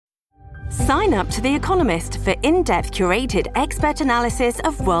Sign up to The Economist for in-depth curated expert analysis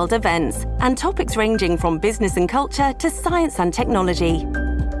of world events and topics ranging from business and culture to science and technology.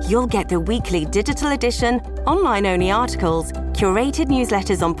 You'll get the weekly digital edition, online-only articles, curated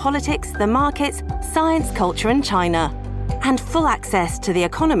newsletters on politics, the markets, science, culture and China, and full access to The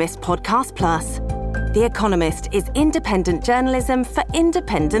Economist Podcast Plus. The Economist is independent journalism for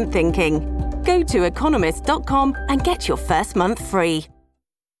independent thinking. Go to economist.com and get your first month free.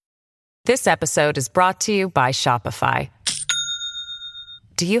 This episode is brought to you by Shopify.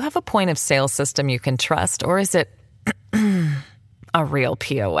 Do you have a point of sale system you can trust, or is it a real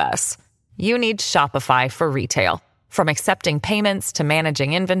POS? You need Shopify for retail. From accepting payments to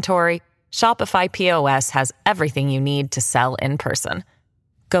managing inventory, Shopify POS has everything you need to sell in person.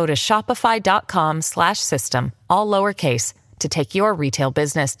 Go to shopify.com/system, all lowercase, to take your retail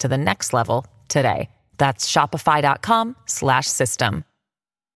business to the next level today. That's shopify.com/system.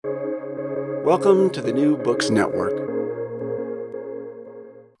 Welcome to the New Books Network.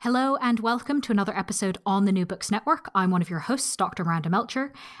 Hello and welcome to another episode on the New Books Network. I'm one of your hosts, Dr. Miranda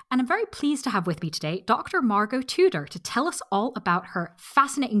Melcher, and I'm very pleased to have with me today Dr. Margot Tudor to tell us all about her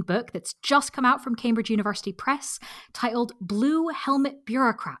fascinating book that's just come out from Cambridge University Press titled Blue Helmet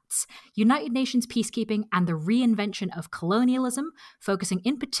Bureaucrats, United Nations Peacekeeping and the Reinvention of Colonialism, focusing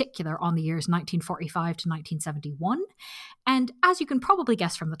in particular on the years 1945 to 1971. And as you can probably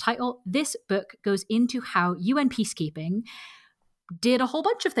guess from the title, this book goes into how UN peacekeeping did a whole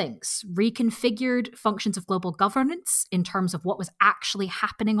bunch of things, reconfigured functions of global governance in terms of what was actually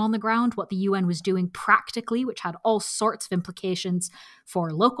happening on the ground, what the UN was doing practically, which had all sorts of implications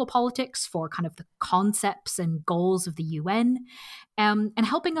for local politics, for kind of the concepts and goals of the UN, and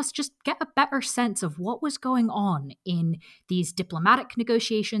helping us just get a better sense of what was going on in these diplomatic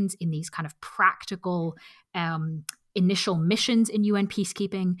negotiations, in these kind of practical initial missions in UN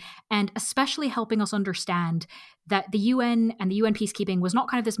peacekeeping, and especially helping us understand that the UN and the UN peacekeeping was not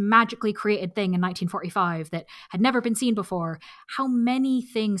kind of this magically created thing in 1945 that had never been seen before. How many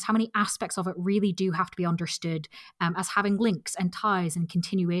things, how many aspects of it really do have to be understood as having links and ties and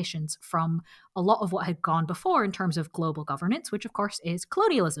continuations from a lot of what had gone before in terms of global governance, which of course is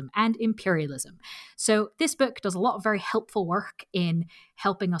colonialism and imperialism. So this book does a lot of very helpful work in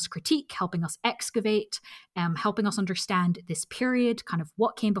helping us critique, helping us excavate, helping us understand this period, kind of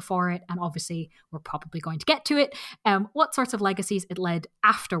what came before it, and obviously we're probably going to get to it, what sorts of legacies it led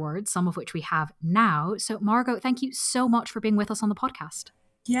afterwards, some of which we have now. So Margot, thank you so much for being with us on the podcast.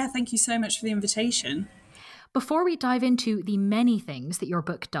 Yeah, thank you so much for the invitation. Before we dive into the many things that your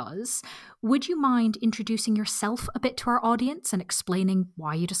book does, would you mind introducing yourself a bit to our audience and explaining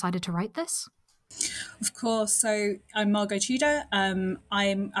why you decided to write this? Of course. So I'm Margot Tudor.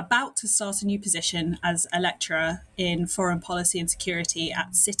 I'm about to start a new position as a lecturer in foreign policy and security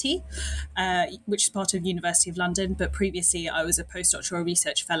at City, which is part of University of London. But previously I was a postdoctoral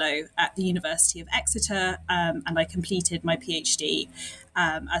research fellow at the University of Exeter, and I completed my PhD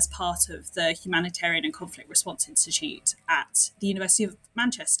as part of the Humanitarian and Conflict Response Institute at the University of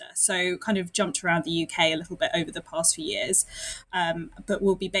Manchester. So kind of jumped around the UK a little bit over the past few years, but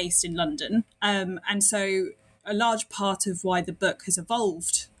will be based in London. And so a large part of why the book has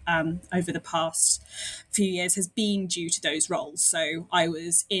evolved over the past few years has been due to those roles. So I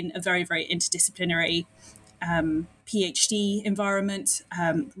was in a very, very interdisciplinary PhD environment,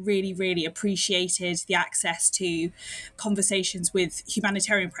 really appreciated the access to conversations with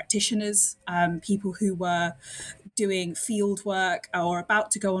humanitarian practitioners, people who were doing field work or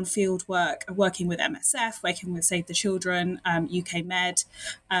about to go on field work, working with MSF, working with Save the Children, UK Med,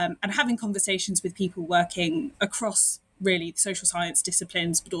 and having conversations with people working across really social science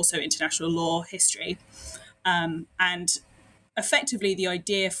disciplines, but also international law, history. And effectively, the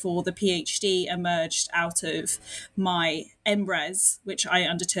idea for the PhD emerged out of my MRes, which I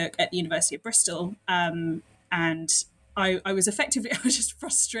undertook at the University of Bristol. And I was just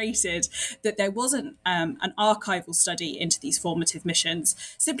frustrated that there wasn't an archival study into these formative missions,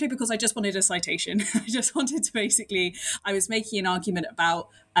 simply because I just wanted a citation. I was making an argument about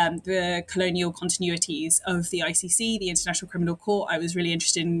the colonial continuities of the ICC, the International Criminal Court. I was really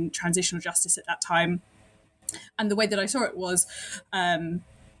interested in transitional justice at that time. And the way that I saw it was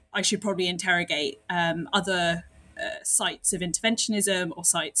I should probably interrogate other sites of interventionism or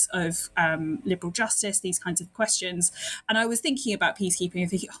sites of liberal justice, these kinds of questions. And I was thinking about peacekeeping and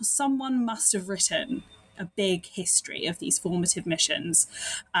thinking, someone must have written a big history of these formative missions,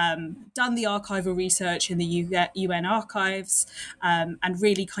 done the archival research in the UN archives, and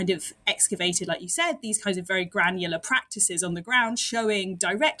really kind of excavated, like you said, these kinds of very granular practices on the ground, showing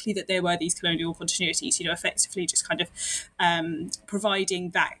directly that there were these colonial continuities, effectively just kind of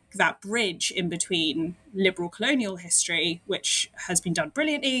providing that bridge in between liberal colonial history, which has been done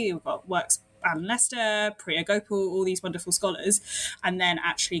brilliantly. We've got works Alan Lester, Priya Gopal, all these wonderful scholars, and then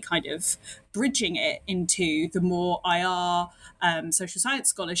actually kind of bridging it into the more IR social science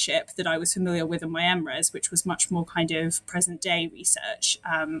scholarship that I was familiar with in my MRes, which was much more kind of present day research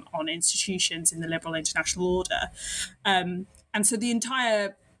on institutions in the liberal international order. And so the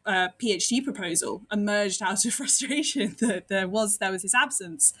entire PhD proposal emerged out of frustration that there was this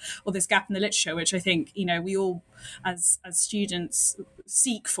absence or this gap in the literature, which I think we all as students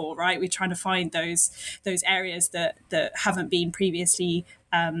seek for, right? We're trying to find those areas that haven't been previously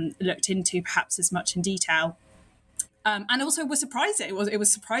looked into perhaps as much in detail. And also was surprising. It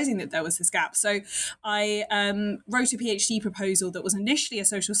was surprising that there was this gap. So I wrote a PhD proposal that was initially a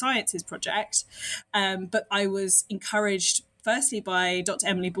social sciences project, but I was encouraged firstly by Dr.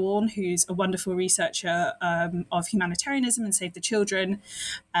 Emily Bourne, who's a wonderful researcher of humanitarianism and Save the Children,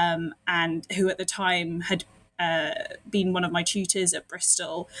 and who at the time had been one of my tutors at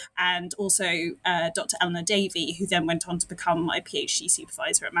Bristol, and also Dr. Eleanor Davey, who then went on to become my PhD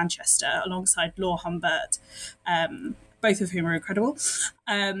supervisor at Manchester, alongside Laura Humbert, both of whom are incredible,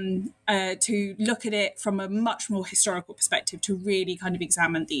 to look at it from a much more historical perspective, to really kind of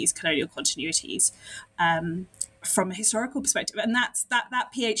examine these colonial continuities from a historical perspective. And that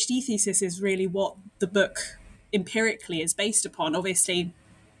PhD thesis is really what the book empirically is based upon. Obviously,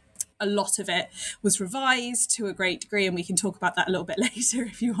 a lot of it was revised to a great degree, and we can talk about that a little bit later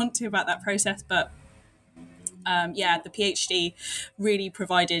if you want to, about that process. But the PhD really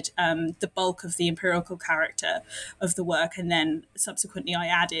provided the bulk of the empirical character of the work. And then subsequently I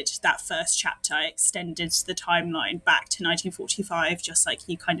added that first chapter. I extended the timeline back to 1945, just like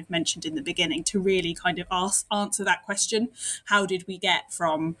you kind of mentioned in the beginning, to really kind of answer that question. How did we get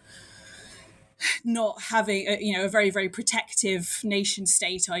from not having a very, very protective nation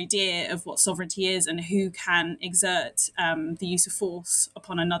state idea of what sovereignty is and who can exert the use of force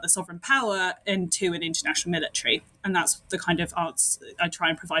upon another sovereign power into an international military? And that's the kind of answer I try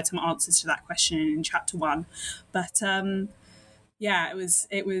and provide some answers to that question in chapter 1. But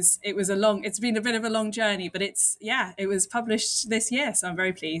it's been a bit of a long journey, but it was published this year, so I'm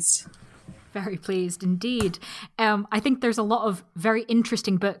very pleased. Very pleased indeed. I think there's a lot of very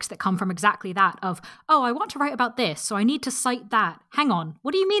interesting books that come from exactly that of, I want to write about this, so I need to cite that. Hang on,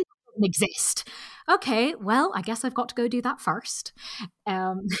 what do you mean it doesn't exist? Okay, well, I guess I've got to go do that first.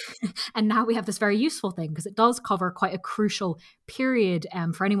 And now we have this very useful thing, because it does cover quite a crucial period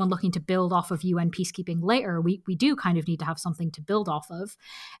for anyone looking to build off of UN peacekeeping later. We do kind of need to have something to build off of.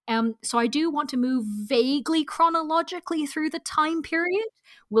 So I do want to move vaguely chronologically through the time period.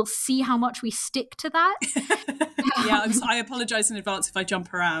 We'll see how much we stick to that. I apologise in advance if I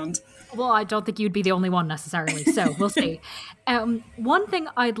jump around. Well, I don't think you'd be the only one necessarily, so we'll see. One thing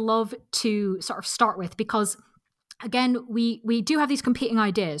I'd love to sort of start with, because again, we do have these competing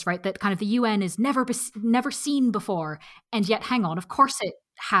ideas, right? That kind of the UN is never seen before, and yet, hang on, of course it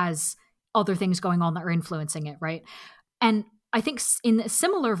has other things going on that are influencing it, right? And I think in a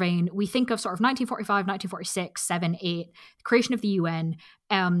similar vein, we think of sort of 1945, 1946, 7, 8, the creation of the UN,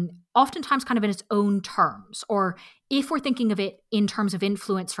 oftentimes kind of in its own terms. Or if we're thinking of it in terms of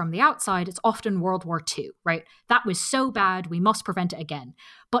influence from the outside, it's often World War II, right? That was so bad, we must prevent it again.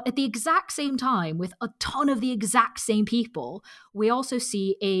 But at the exact same time, with a ton of the exact same people, we also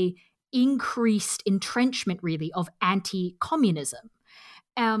see a increased entrenchment, really, of anti-communism.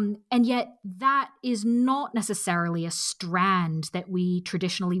 And yet that is not necessarily a strand that we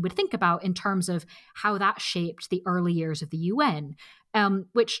traditionally would think about in terms of how that shaped the early years of the UN,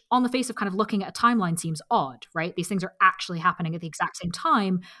 which on the face of kind of looking at a timeline seems odd, right? These things are actually happening at the exact same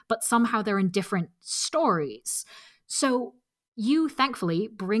time, but somehow they're in different stories. So you thankfully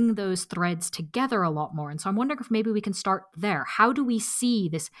bring those threads together a lot more. And so I'm wondering if maybe we can start there. How do we see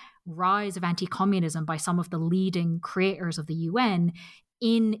this rise of anti-communism by some of the leading creators of the UN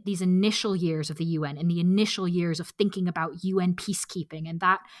in these initial years of the UN, in the initial years of thinking about UN peacekeeping and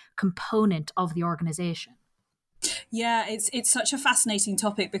that component of the organization? Yeah, it's such a fascinating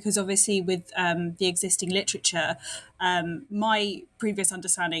topic, because obviously with the existing literature, my previous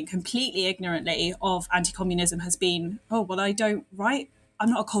understanding, completely ignorantly, of anti-communism has been, I'm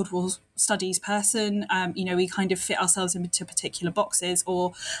not a Cold War studies person. We kind of fit ourselves into particular boxes,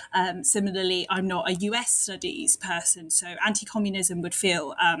 or similarly, I'm not a US studies person. So anti-communism would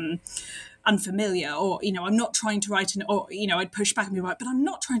feel unfamiliar, or, I'm not trying to write I'd push back and be like, but I'm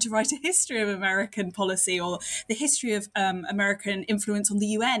not trying to write a history of American policy or the history of American influence on the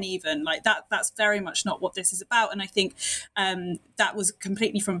UN even. Like that's very much not what this is about. And I think that was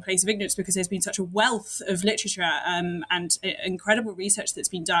completely from a place of ignorance, because there's been such a wealth of literature and incredible research that's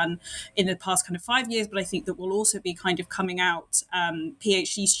been done in the past kind of 5 years, but I think that will also be kind of coming out,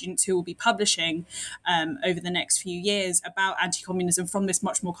 PhD students who will be publishing over the next few years about anti-communism from this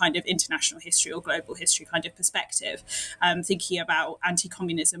much more kind of international history or global history kind of perspective, thinking about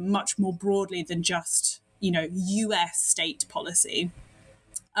anti-communism much more broadly than just, US state policy.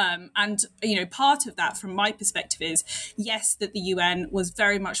 And part of that, from my perspective, is yes, that the UN was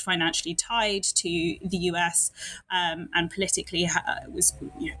very much financially tied to the US, and politically was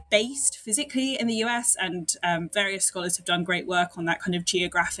based physically in the US, and various scholars have done great work on that kind of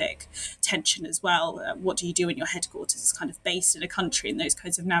geographic tension as well. What do you do when your headquarters is kind of based in a country, and those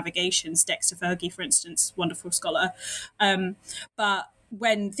kinds of navigations? Dexter Fergie, for instance, wonderful scholar. But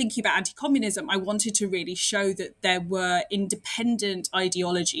when thinking about anti-communism, I wanted to really show that there were independent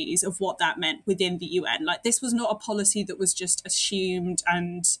ideologies of what that meant within the UN. Like, this was not a policy that was just assumed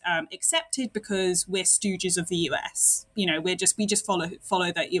and accepted because we're stooges of the US. We just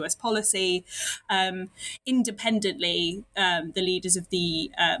follow that US policy. Independently, the leaders of the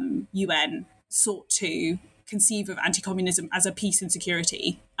UN sought to conceive of anti-communism as a peace and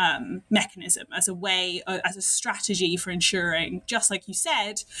security mechanism, as a way, as a strategy for ensuring, just like you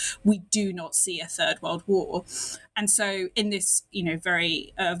said, we do not see a third world war. And so in this,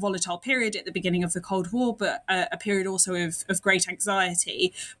 very volatile period at the beginning of the Cold War, but a period also of great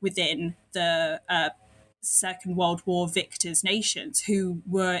anxiety within the Second World War victors' nations, who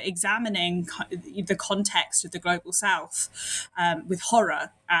were examining the context of the global South with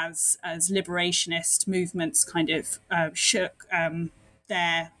horror as liberationist movements kind of shook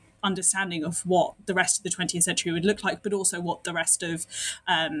their understanding of what the rest of the 20th century would look like, but also what the rest of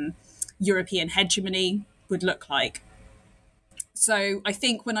European hegemony would look like. So I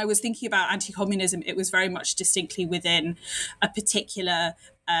think when I was thinking about anti-communism, it was very much distinctly within a particular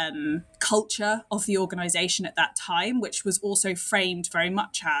culture of the organization at that time, which was also framed very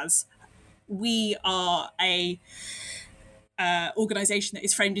much as, we are a organization that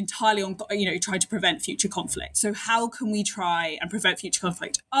is framed entirely on, trying to prevent future conflict. So how can we try and prevent future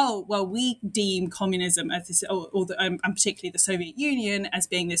conflict? Oh, well, we deem communism as this, and particularly the Soviet Union, as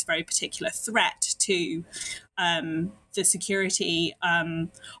being this very particular threat to the security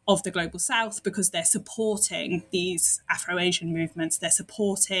of the global South, because they're supporting these Afro-Asian movements, they're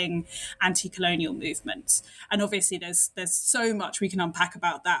supporting anti-colonial movements. And obviously there's so much we can unpack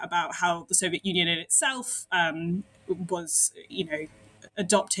about that, about how the Soviet Union in itself was,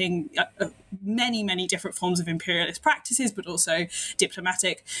 adopting many, many different forms of imperialist practices, but also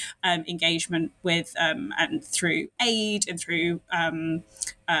diplomatic engagement with and through aid and through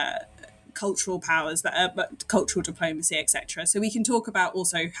cultural powers, cultural diplomacy, etc. So we can talk about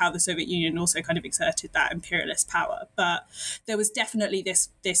also how the Soviet Union also kind of exerted that imperialist power. But there was definitely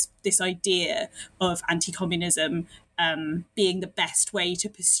this idea of anti-communism being the best way to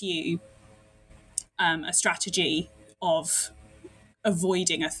pursue a strategy of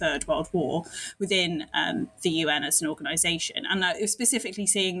avoiding a third world war within the UN as an organisation. And specifically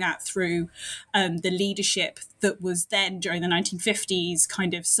seeing that through the leadership that was then, during the 1950s,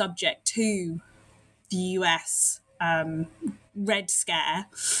 kind of subject to the US Red Scare,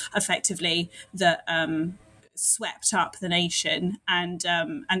 effectively, that swept up the nation and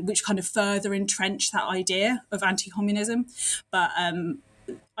which kind of further entrenched that idea of anti-communism. But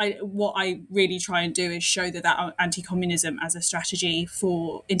what I really try and do is show that anti-communism as a strategy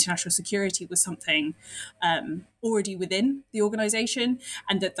for international security was something already within the organisation,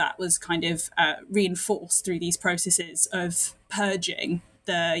 and that was kind of reinforced through these processes of purging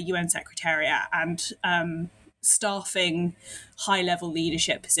the UN Secretariat and staffing high-level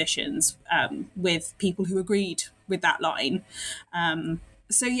leadership positions with people who agreed with that line.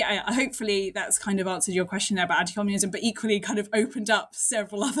 So yeah, hopefully that's kind of answered your question there about anti-communism, but equally kind of opened up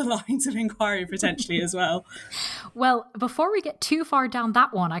several other lines of inquiry potentially as well. Well, before we get too far down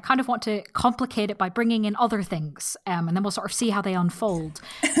that one, I kind of want to complicate it by bringing in other things, and then we'll sort of see how they unfold.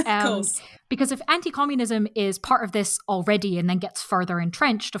 Of course. Because if anti-communism is part of this already and then gets further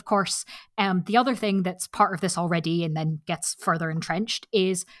entrenched, of course, the other thing that's part of this already and then gets further entrenched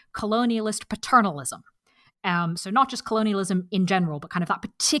is colonialist paternalism. So not just colonialism in general, but kind of that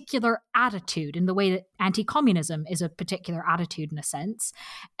particular attitude, in the way that anti-communism is a particular attitude in a sense.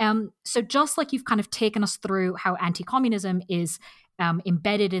 So just like you've kind of taken us through how anti-communism is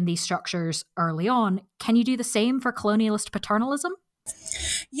embedded in these structures early on, can you do the same for colonialist paternalism?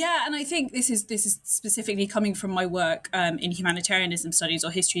 Yeah, and I think this is specifically coming from my work in humanitarianism studies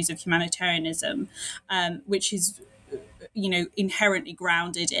or histories of humanitarianism, which is inherently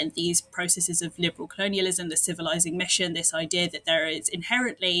grounded in these processes of liberal colonialism, the civilizing mission, this idea that there is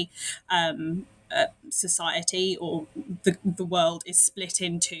inherently society or the world is split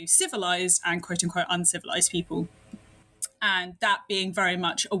into civilized and quote unquote uncivilized people. And that being very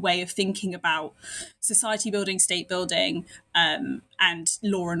much a way of thinking about society building, state building, and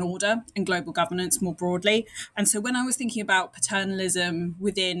law and order and global governance more broadly. And so when I was thinking about paternalism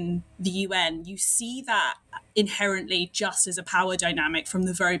within the UN, you see that inherently just as a power dynamic from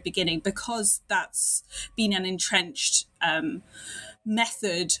the very beginning, because that's been an entrenched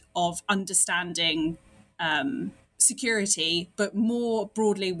method of understanding security, but more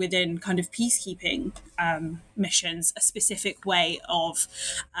broadly within kind of peacekeeping missions, a specific way of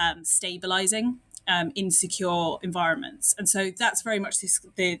stabilizing insecure environments. And so that's very much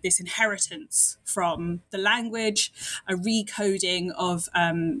this inheritance from the language, a recoding of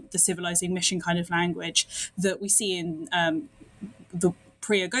the civilizing mission kind of language that we see in the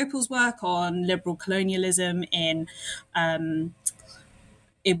Priya Gopal's work on liberal colonialism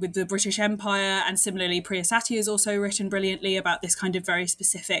with the British Empire, and similarly Priya Satie has also written brilliantly about this kind of very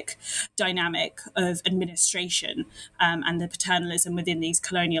specific dynamic of administration and the paternalism within these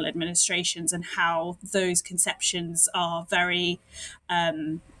colonial administrations, and how those conceptions are very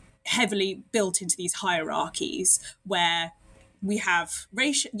heavily built into these hierarchies where we have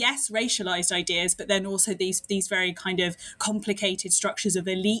racialized ideas, but then also these very kind of complicated structures of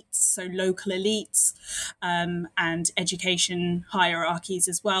elites, so local elites, and education hierarchies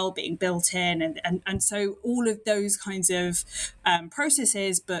as well being built in, and so all of those kinds of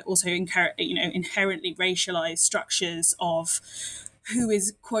processes, but also inherently racialized structures of who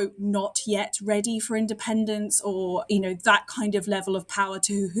is, quote, not yet ready for independence, or that kind of level of power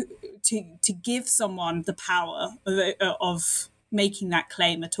to give someone the power of making that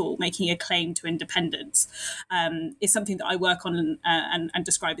claim at all, making a claim to independence, is something that I work on and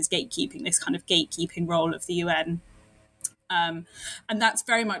describe as gatekeeping, this kind of gatekeeping role of the UN. And that's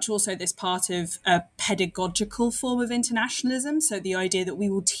very much also this part of a pedagogical form of internationalism. So the idea that we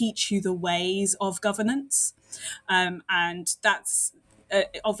will teach you the ways of governance. And that's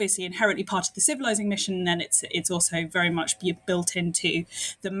obviously inherently part of the civilizing mission. And it's also very much built into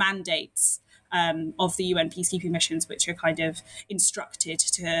the mandates of the UN peacekeeping missions, which are kind of instructed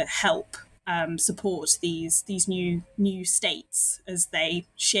to help support these new states as they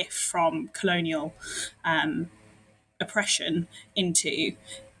shift from colonial oppression into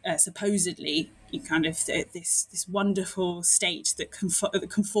supposedly kind of this wonderful state that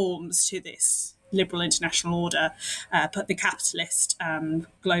conforms to this liberal international order, but the capitalist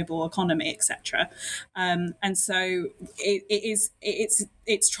global economy, etc. And so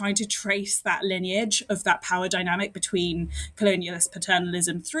it's trying to trace that lineage of that power dynamic between colonialist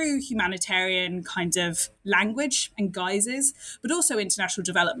paternalism through humanitarian kind of language and guises, but also international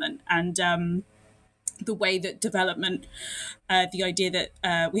development and the way that development, the idea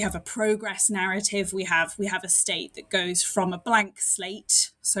that we have a progress narrative, we have a state that goes from a blank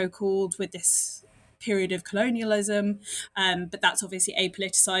slate, so-called, with this period of colonialism, but that's obviously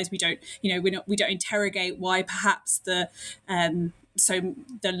apoliticized. We don't interrogate why perhaps so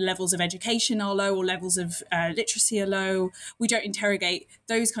the levels of education are low or levels of literacy are low. We don't interrogate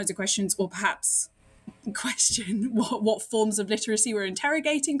those kinds of questions, or perhaps question what forms of literacy we're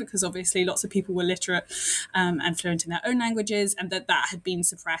interrogating, because obviously lots of people were literate and fluent in their own languages, and that had been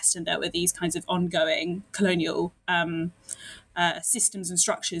suppressed, and there were these kinds of ongoing colonial systems and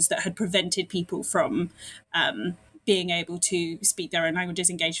structures that had prevented people from being able to speak their own languages,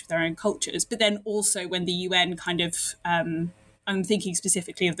 engage with their own cultures. But then also when the UN kind of I'm thinking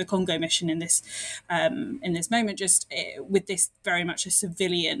specifically of the Congo mission in this moment, just with this very much a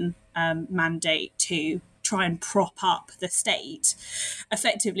civilian mandate to try and prop up the state,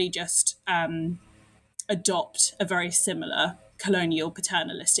 effectively just adopt a very similar colonial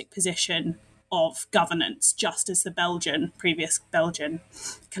paternalistic position of governance, just as the previous Belgian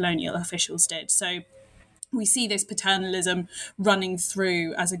colonial officials did. So we see this paternalism running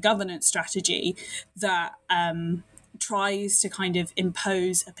through as a governance strategy that tries to kind of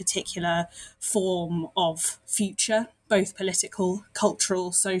impose a particular form of future, both political,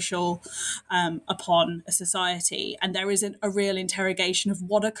 cultural, social, upon a society. And there is a real interrogation of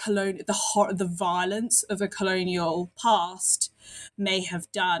what the violence of a colonial past may have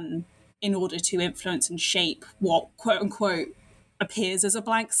done in order to influence and shape what, quote unquote, appears as a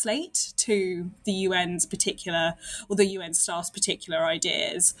blank slate to the UN's particular, or the UN staff's particular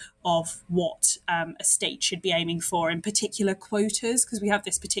ideas of what a state should be aiming for, in particular quotas, because we have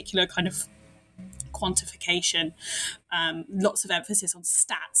this particular kind of quantification, lots of emphasis on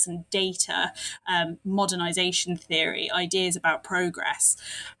stats and data, modernization theory, ideas about progress.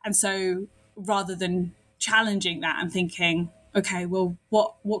 And so rather than challenging that and thinking, okay, well,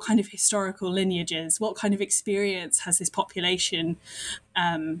 what kind of historical lineages, what kind of experience has this population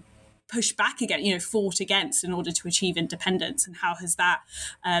pushed back against, fought against in order to achieve independence, and how has that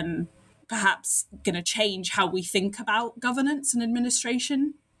perhaps going to change how we think about governance and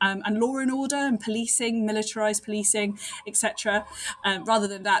administration, and law and order and policing, militarized policing, etc. Rather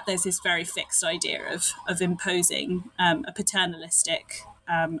than that, there's this very fixed idea of imposing a paternalistic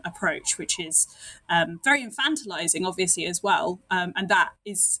approach, which is very infantilizing, obviously, as well, and that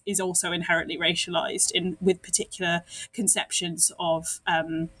is also inherently racialized with particular conceptions of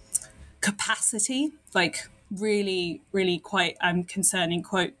capacity, like really, really quite concerning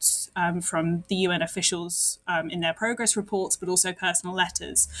quotes from the UN officials in their progress reports, but also personal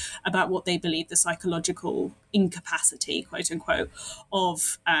letters about what they believe the psychological incapacity, quote unquote,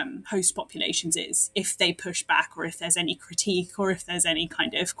 of host populations is if they push back, or if there's any critique, or if there's any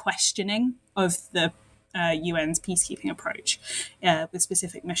kind of questioning of the UN's peacekeeping approach with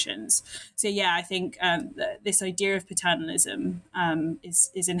specific missions. So yeah, I think this idea of paternalism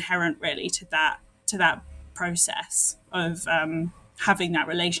is inherent really to that process of having that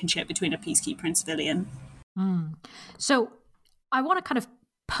relationship between a peacekeeper and civilian. So I want to kind of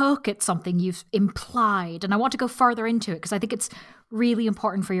poke at something you've implied, and I want to go further into it because I think it's really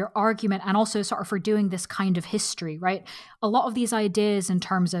important for your argument and also sort of for doing this kind of history, right? A lot of these ideas in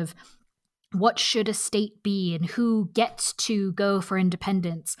terms of what should a state be and who gets to go for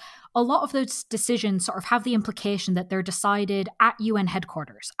independence, a lot of those decisions sort of have the implication that they're decided at UN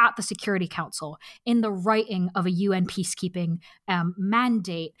headquarters, at the Security Council, in the writing of a UN peacekeeping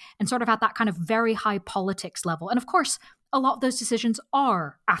mandate, and sort of at that kind of very high politics level. And of course, a lot of those decisions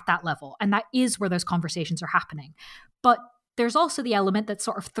are at that level, and that is where those conversations are happening. But there's also the element that's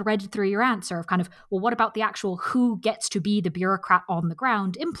sort of threaded through your answer of kind of, well, what about the actual who gets to be the bureaucrat on the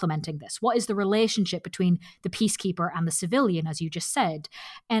ground implementing this? What is the relationship between the peacekeeper and the civilian, as you just said?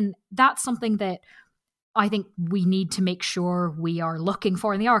 And that's something that I think we need to make sure we are looking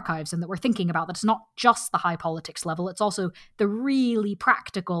for in the archives, and that we're thinking about that it's not just the high politics level, it's also the really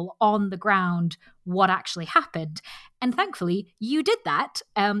practical, on the ground, what actually happened. And thankfully, you did that.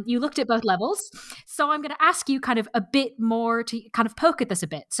 You looked at both levels. So I'm going to ask you kind of a bit more to kind of poke at this a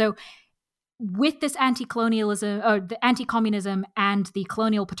bit. So with this anti-colonialism, or the anti-communism and the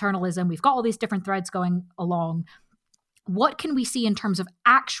colonial paternalism, we've got all these different threads going along. What can we see in terms of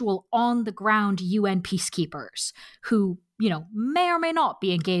actual on-the-ground UN peacekeepers who, may or may not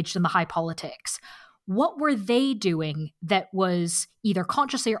be engaged in the high politics? What were they doing that was either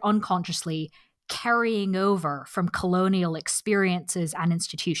consciously or unconsciously carrying over from colonial experiences and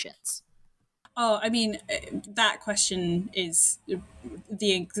institutions? Oh, I mean, that question is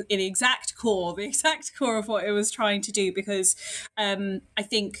the exact core of what it was trying to do, because I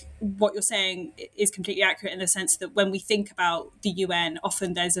think what you're saying is completely accurate in the sense that when we think about the UN,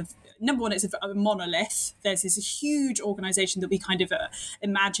 often there's number one, it's a monolith. There's this huge organization that we kind of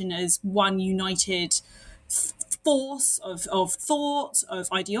imagine as one united force of thought, of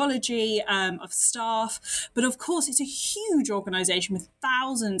ideology, of staff. But of course, it's a huge organization with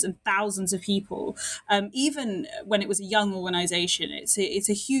thousands and thousands of people. Even when it was a young organization, it's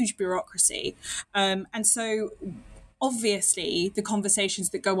a huge bureaucracy. And so obviously, the conversations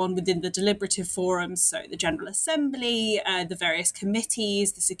that go on within the deliberative forums, so the General Assembly, the various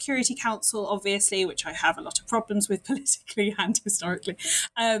committees, the Security Council, obviously, which I have a lot of problems with politically and historically.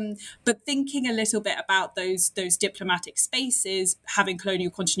 But thinking a little bit about those diplomatic spaces, having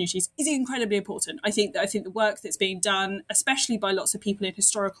colonial continuities, is incredibly important. I think the work that's being done, especially by lots of people in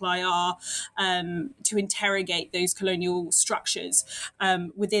historical IR, to interrogate those colonial structures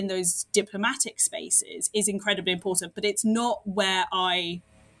within those diplomatic spaces is incredibly important. But it's not where I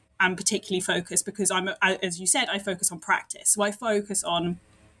am particularly focused, because as you said, I focus on practice. So I focus on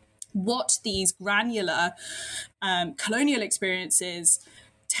what these granular colonial experiences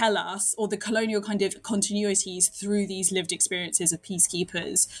tell us, or the colonial kind of continuities through these lived experiences of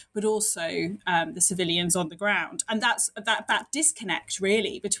peacekeepers, but also the civilians on the ground. And that's that disconnect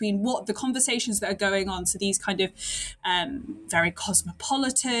really between what the conversations that are going on, so these kind of very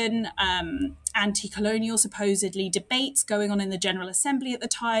cosmopolitan anti-colonial, supposedly, debates going on in the General Assembly at the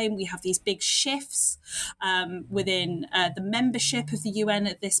time. We have these big shifts within the membership of the UN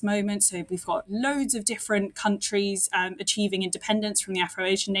at this moment. So we've got loads of different countries achieving independence from the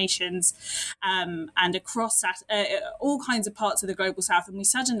Afro-Asian nations and across that, all kinds of parts of the Global South. And we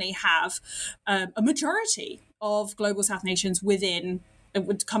suddenly have a majority of Global South nations within,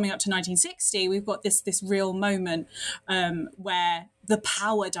 coming up to 1960, we've got this real moment where the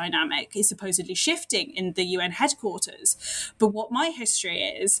power dynamic is supposedly shifting in the UN headquarters. But what my history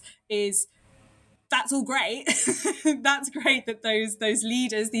is that's all great. That's great that those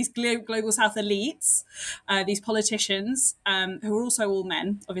leaders, these Global South elites, these politicians, who are also all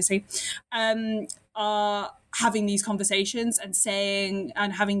men, obviously, are having these conversations and saying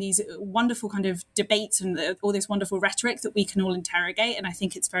and having these wonderful kind of debates and all this wonderful rhetoric that we can all interrogate. And I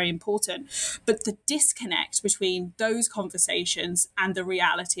think it's very important. But the disconnect between those conversations and the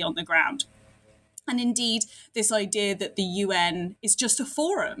reality on the ground. And indeed, this idea that the UN is just a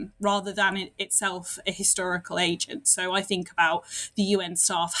forum rather than itself a historical agent. So I think about the UN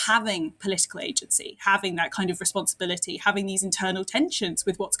staff having political agency, having that kind of responsibility, having these internal tensions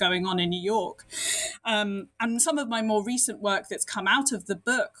with what's going on in New York. And some of my more recent work that's come out of the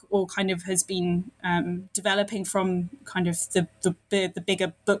book or kind of has been developing from kind of the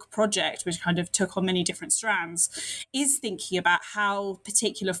bigger book project, which kind of took on many different strands, is thinking about how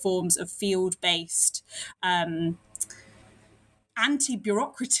particular forms of field-based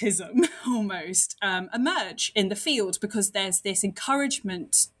anti-bureaucratism almost emerge in the field, because there's this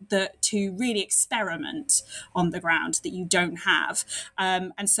encouragement to really experiment on the ground that you don't have.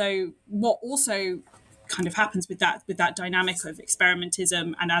 And so what also kind of happens with that dynamic of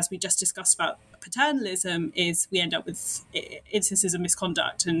experimentism, and as we just discussed about paternalism, is we end up with instances of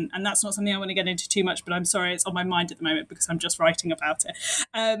misconduct, and that's not something I want to get into too much, but I'm sorry, it's on my mind at the moment because I'm just writing about it.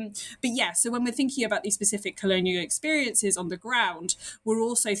 But yeah, so when we're thinking about these specific colonial experiences on the ground, we're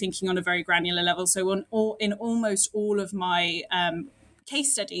also thinking on a very granular level. So in almost all of my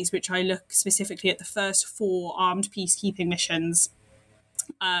case studies, which I look specifically at the first 4 armed peacekeeping missions,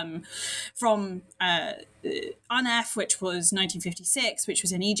 from UNEF, which was 1956, which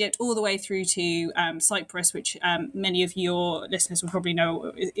was in Egypt, all the way through to Cyprus, which many of your listeners will probably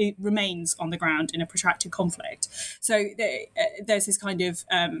know it remains on the ground in a protracted conflict. So there's this kind of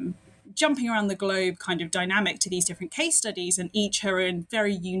jumping around the globe kind of dynamic to these different case studies, and each are in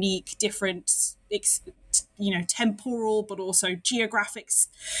very unique, different temporal but also geographic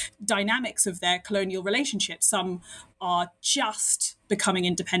dynamics of their colonial relationships. Some are just becoming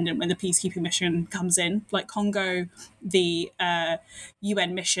independent when the peacekeeping mission comes in, like Congo. The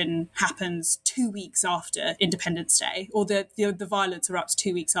UN mission happens 2 weeks after Independence Day, or the violence erupts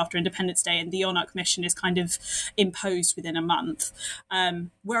 2 weeks after Independence Day, and the ONUC mission is kind of imposed within a month.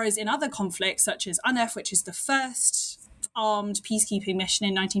 Whereas in other conflicts, such as UNEF, which is the first armed peacekeeping mission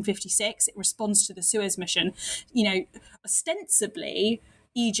in 1956, it responds to the Suez mission. Ostensibly,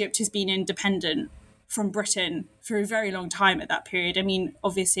 Egypt has been independent from Britain for a very long time at that period. I mean,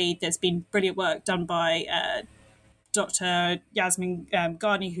 obviously, there's been brilliant work done by Dr. Yasmin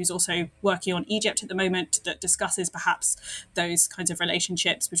Ghani, who's also working on Egypt at the moment, that discusses perhaps those kinds of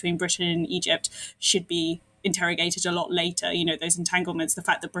relationships between Britain and Egypt should be interrogated a lot later. Those entanglements, the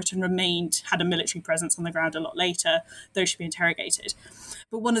fact that Britain had a military presence on the ground a lot later, those should be interrogated.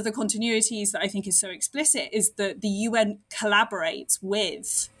 But one of the continuities that I think is so explicit is that the UN collaborates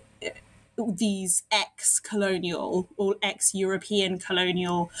with these ex-colonial or ex-European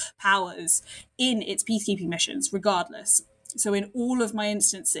colonial powers in its peacekeeping missions, regardless. So in all of my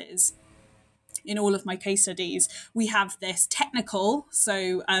instances, in all of my case studies, we have this technical.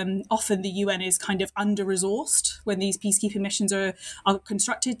 So often the UN is kind of under-resourced when these peacekeeping missions are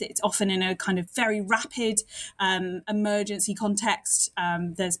constructed. It's often in a kind of very rapid emergency context.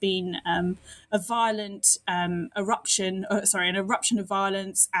 There's been a violent an eruption of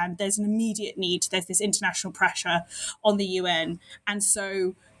violence, and there's an immediate need. There's this international pressure on the UN. And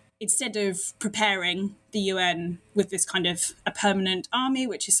so instead of preparing the UN with this kind of a permanent army,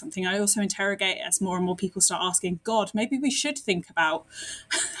 which is something I also interrogate as more and more people start asking, God, maybe we should think about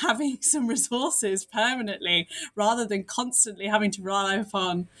having some resources permanently rather than constantly having to rely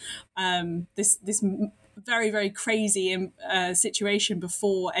upon this very, very crazy situation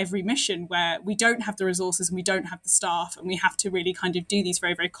before every mission, where we don't have the resources and we don't have the staff, and we have to really kind of do these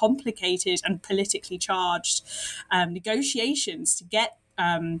very, very complicated and politically charged negotiations to get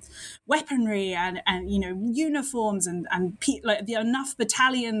weaponry and uniforms and enough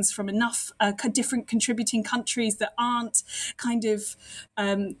battalions from enough different contributing countries that aren't kind of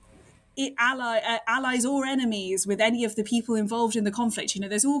allies or enemies with any of the people involved in the conflict.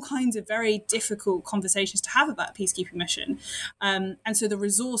 There's all kinds of very difficult conversations to have about a peacekeeping mission. And so the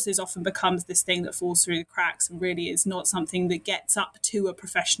resources often becomes this thing that falls through the cracks and really is not something that gets up to a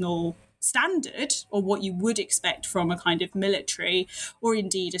professional standard or what you would expect from a kind of military or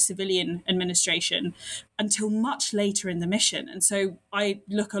indeed a civilian administration until much later in the mission. And so I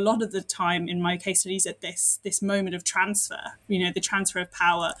look a lot of the time in my case studies at this moment of transfer, the transfer of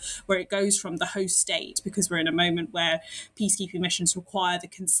power, where it goes from the host state, because we're in a moment where peacekeeping missions require the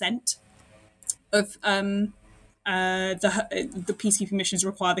consent of the peacekeeping missions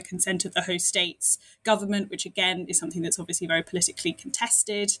require the consent of the host state's government, which again is something that's obviously very politically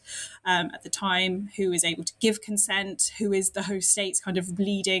contested at the time. Who is able to give consent? Who is the host state's kind of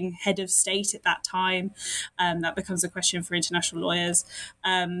leading head of state at that time? That becomes a question for international lawyers.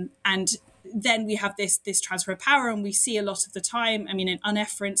 And then we have this transfer of power, and we see a lot of the time, in UNEF,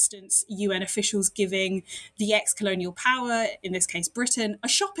 for instance, UN officials giving the ex-colonial power, in this case Britain, a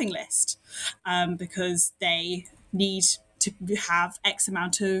shopping list because they need to have X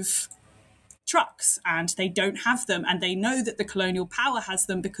amount of trucks and they don't have them, and they know that the colonial power has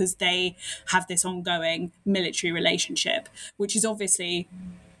them because they have this ongoing military relationship, which is obviously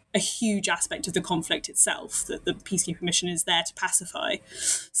a huge aspect of the conflict itself that the peacekeeping mission is there to pacify.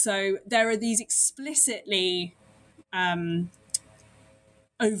 So there are these explicitly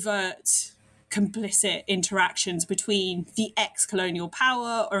overt, complicit interactions between the ex-colonial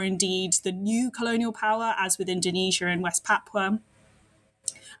power or indeed the new colonial power, as with Indonesia and West Papua,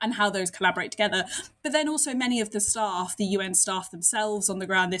 and how those collaborate together. But then also many of the staff, the UN staff themselves on the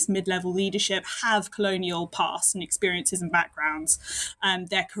ground, this mid-level leadership, have colonial past and experiences and backgrounds.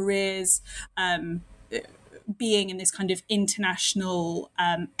 Their careers being in this kind of international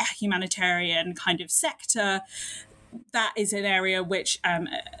humanitarian kind of sector, that is an area which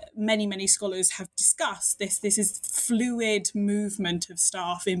many scholars have discussed. This is fluid movement of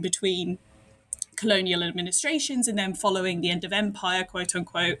staff in between colonial administrations, and then following the end of empire, quote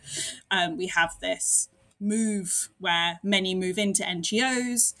unquote, we have this move where many move into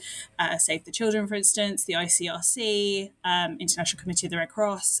NGOs, Save the Children, for instance, the ICRC, International Committee of the Red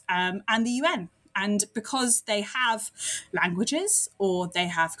Cross, and the UN. And because they have languages, or they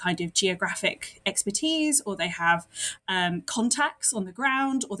have kind of geographic expertise, or they have contacts on the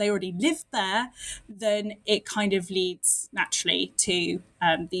ground, or they already live there, then it kind of leads naturally to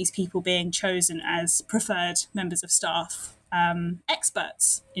these people being chosen as preferred members of staff.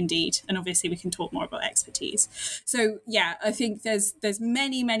 Experts, indeed, and obviously we can talk more about expertise. So yeah, I think there's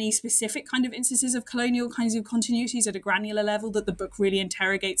many specific kind of instances of colonial kinds of continuities at a granular level that the book really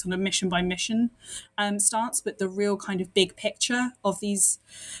interrogates on a mission by mission stance. But the real kind of big picture of these,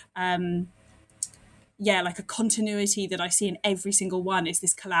 like a continuity that I see in every single one is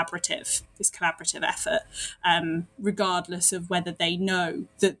this collaborative effort, regardless of whether they know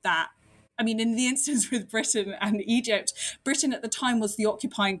that. In the instance with Britain and Egypt, Britain at the time was the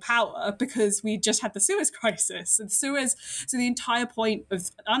occupying power because we just had the Suez crisis. And so the entire point of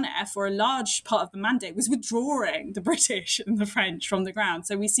UNEF, or a large part of the mandate, was withdrawing the British and the French from the ground.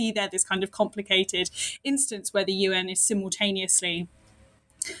 So we see there this kind of complicated instance where the UN is simultaneously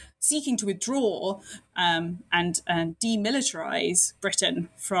seeking to withdraw and demilitarize Britain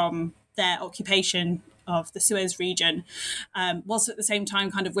from their occupation of the Suez region, whilst at the same time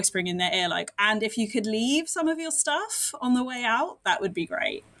kind of whispering in their ear, like, and if you could leave some of your stuff on the way out, that would be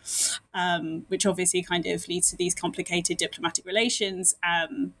great. Which obviously kind of leads to these complicated diplomatic relations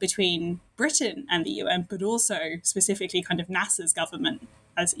between Britain and the UN, but also specifically kind of Nasser's government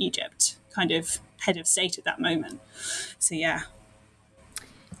as Egypt, kind of head of state at that moment. So yeah.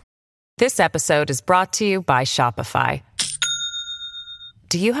 This episode is brought to you by Shopify.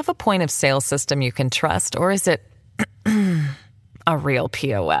 Do you have a point of sale system you can trust, or is it a real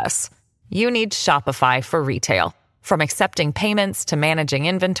POS? You need Shopify for retail. From accepting payments to managing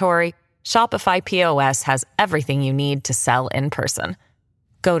inventory, Shopify POS has everything you need to sell in person.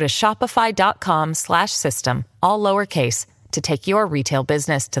 Go to shopify.com/system, all lowercase, to take your retail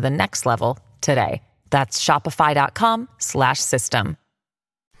business to the next level today. That's shopify.com/system.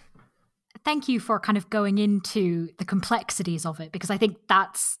 Thank you for kind of going into the complexities of it, because I think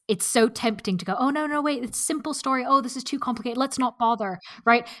it's so tempting to go, oh, no, wait, it's a simple story. Oh, this is too complicated. Let's not bother,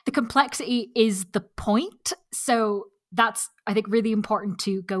 right? The complexity is the point. So that's, I think, really important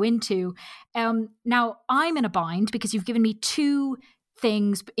to go into. Now, I'm in a bind because you've given me two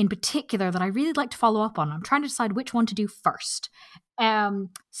things in particular that I really like to follow up on. I'm trying to decide which one to do first.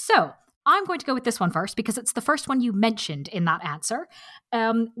 So I'm going to go with this one first because it's the first one you mentioned in that answer,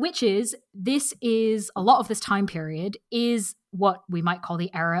 which is a lot of this time period is what we might call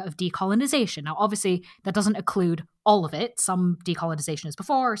the era of decolonization. Now, obviously, that doesn't include all of it. Some decolonization is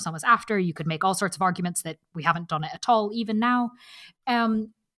before, some is after. You could make all sorts of arguments that we haven't done it at all, even now.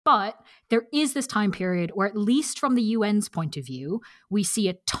 But there is this time period where, at least from the UN's point of view, we see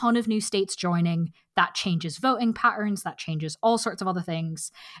a ton of new states joining. That changes voting patterns, that changes all sorts of other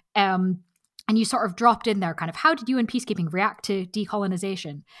things. And you sort of dropped in there kind of, how did UN peacekeeping react to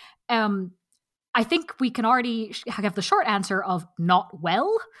decolonization? I think we can already have the short answer of not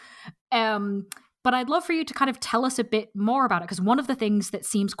well. But I'd love for you to kind of tell us a bit more about it, because one of the things that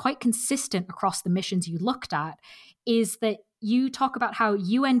seems quite consistent across the missions you looked at is that you talk about how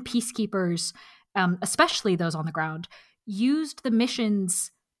UN peacekeepers, especially those on the ground, used the missions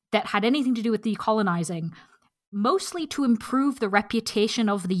that had anything to do with decolonizing mostly to improve the reputation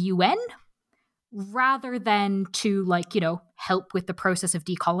of the UN rather than to, help with the process of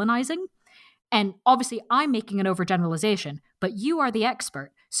decolonizing. And obviously, I'm making an overgeneralization, but you are the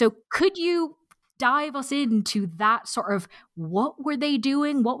expert. So could you dive us into that sort of, what were they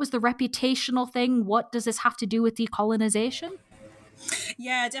doing? What was the reputational thing? What does this have to do with decolonization?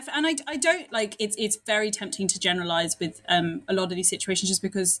 Yeah, definitely. And I don't it's very tempting to generalize with a lot of these situations, just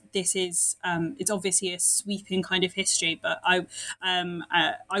because this is it's obviously a sweeping kind of history. But I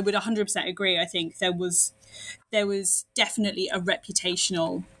would 100% agree. I think there was definitely a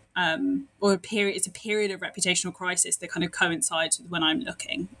reputational it's a period of reputational crisis that kind of coincides with when I'm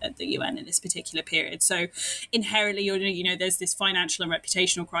looking at the UN in this particular period. So inherently, there's this financial and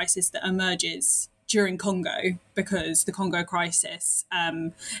reputational crisis that emerges during Congo, because the Congo crisis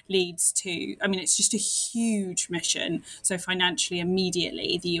leads to, it's just a huge mission. So financially,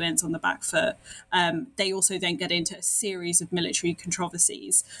 immediately, the UN's on the back foot. They also then get into a series of military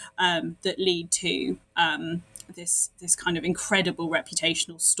controversies that lead to this kind of incredible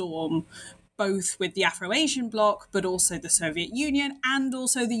reputational storm, both with the Afro-Asian bloc, but also the Soviet Union and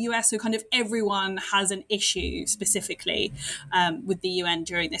also the US. So kind of everyone has an issue specifically with the UN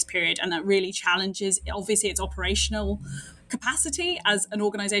during this period. And that really challenges, obviously, its operational capacity as an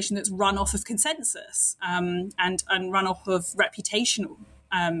organization that's run off of consensus and run off of reputational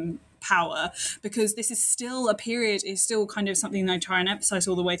power, because this is still a period, is still kind of something that I try and emphasize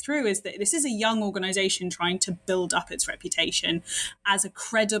all the way through, is that this is a young organization trying to build up its reputation as a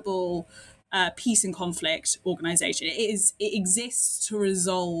credible peace and conflict organization. It exists to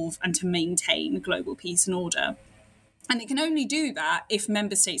resolve and to maintain global peace and order. And it can only do that if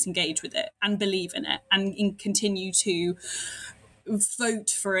member states engage with it and believe in it and continue to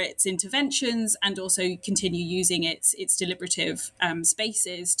vote for its interventions, and also continue using its deliberative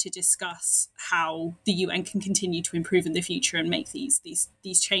spaces to discuss how the UN can continue to improve in the future and make these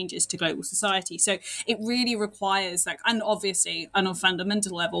changes to global society. So it really requires, and obviously on a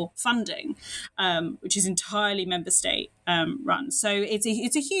fundamental level, funding, which is entirely member state run. So it's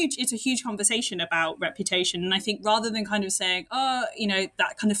a huge conversation about reputation. And I think rather than kind of saying,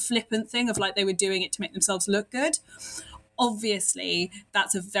 that kind of flippant thing of they were doing it to make themselves look good, obviously,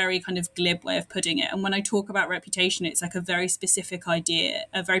 that's a very kind of glib way of putting it. And when I talk about reputation, it's a very specific idea,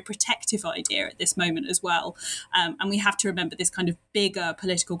 a very protective idea at this moment as well. And we have to remember this kind of bigger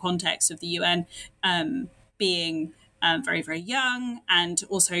political context of the UN being very, very young, and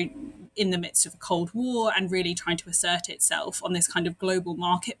also in the midst of a Cold War, and really trying to assert itself on this kind of global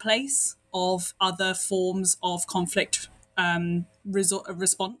marketplace of other forms of conflict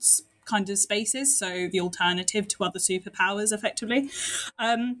response kind of spaces, so the alternative to other superpowers, effectively.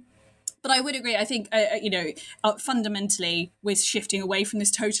 But I would agree. I think, fundamentally, we're shifting away from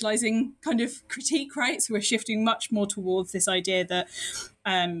this totalizing kind of critique, right? So we're shifting much more towards this idea that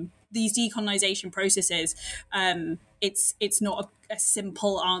these decolonization processes, it's not a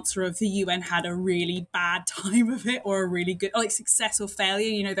simple answer of the UN had a really bad time of it or a really good, success or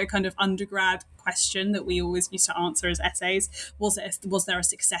failure. The kind of undergrad question that we always used to answer as essays, was there a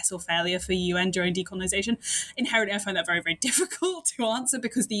success or failure for UN during decolonization? Inherently, I find that very, very difficult to answer,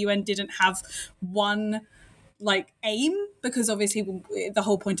 because the UN didn't have one aim, because obviously the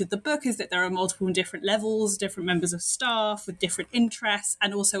whole point of the book is that there are multiple and different levels, different members of staff with different interests.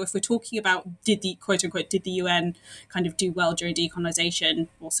 And also, if we're talking about did the UN kind of do well during decolonization,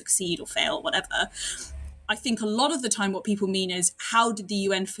 or succeed or fail or whatever, I think a lot of the time what people mean is, how did the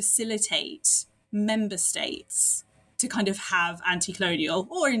UN facilitate member states to kind of have anti-colonial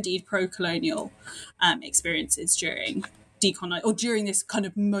or indeed pro-colonial experiences during during this kind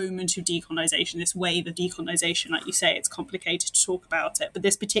of moment of decolonization, this wave of decolonization. Like you say, it's complicated to talk about it, but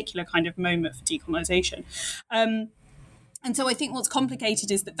this particular kind of moment for decolonization. And so I think what's complicated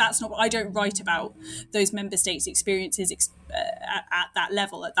is that that's not what I don't write about those member states' experiences at that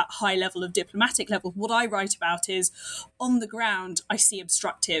level, at that high level of diplomatic level. What I write about is on the ground, I see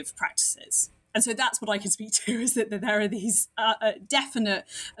obstructive practices. And so that's what I can speak to, is that there are these definite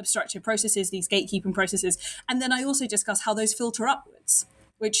obstructive processes, these gatekeeping processes. And then I also discuss how those filter upwards,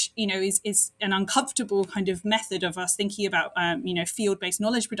 which, is an uncomfortable kind of method of us thinking about, field-based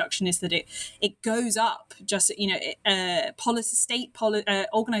knowledge production, is that it goes up just,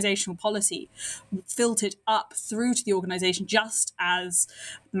 organizational policy filtered up through to the organization, just as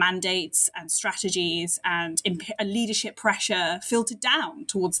mandates and strategies and leadership pressure filtered down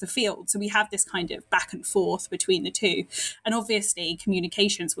towards the field. So we have this kind of back and forth between the two. And obviously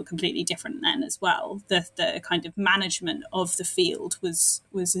communications were completely different then as well. The kind of management of the field was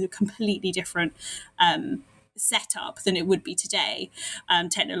a completely different setup than it would be today,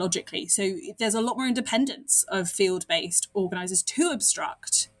 technologically. So there's a lot more independence of field-based organisers to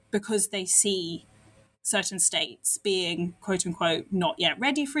obstruct, because they see certain states being, quote unquote, not yet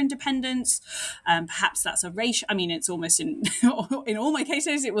ready for independence. Perhaps that's a racial, it's almost in all my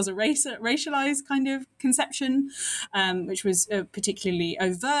cases, it was a racialized kind of conception, which was particularly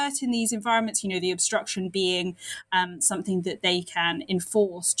overt in these environments, the obstruction being something that they can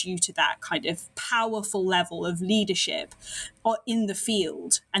enforce due to that kind of powerful level of leadership in the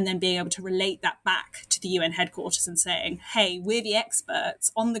field, and then being able to relate that back to the UN headquarters and saying, hey, we're the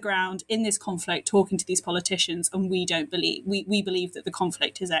experts on the ground in this conflict talking to these politicians, and we believe that the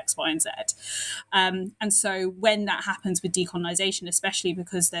conflict is X, Y, and Z. And so when that happens with decolonization, especially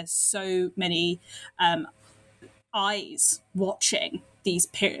because there's so many eyes watching these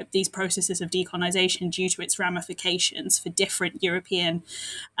processes of decolonization due to its ramifications for different European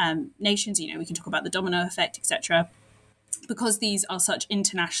nations, we can talk about the domino effect, etc. Because these are such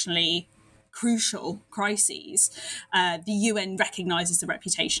internationally crucial crises, the UN recognises the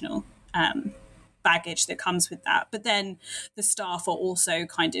reputational baggage that comes with that. But then the staff are also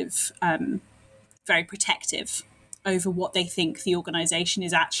kind of very protective over what they think the organisation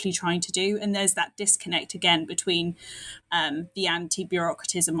is actually trying to do. And there's that disconnect again between the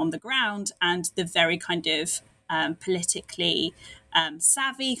anti-bureaucratism on the ground and the very kind of politically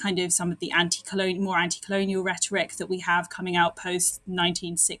savvy, kind of some of the more anti-colonial rhetoric that we have coming out post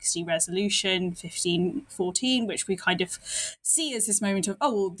 1960 resolution 1514, which we kind of see as this moment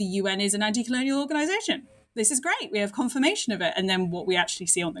of, the UN is an anti-colonial organisation. This is great. We have confirmation of it. And then what we actually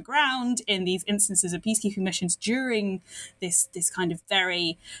see on the ground in these instances of peacekeeping missions during this kind of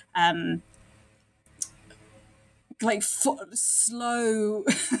very slow,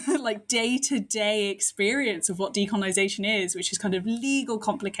 day-to-day experience of what decolonization is, which is kind of legal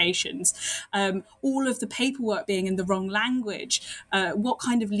complications, all of the paperwork being in the wrong language. What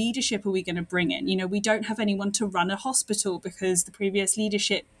kind of leadership are we going to bring in? We don't have anyone to run a hospital because the previous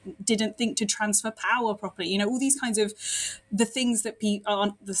leadership didn't think to transfer power properly. All these kinds of the things that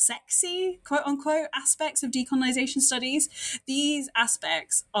aren't the sexy, quote unquote, aspects of decolonization studies. These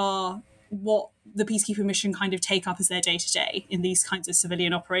aspects are what the peacekeeping mission kind of take up as their day-to-day in these kinds of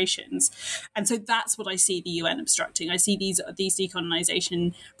civilian operations. And so that's what I see the UN obstructing. I see these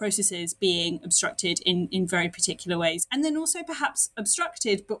decolonization processes being obstructed in very particular ways, and then also perhaps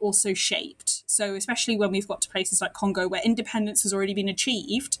obstructed but also shaped. So especially when we've got to places like Congo where independence has already been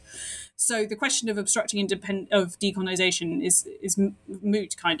achieved. So the question of obstructing decolonization is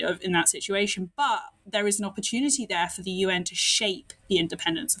moot kind of in that situation. But there is an opportunity there for the UN to shape the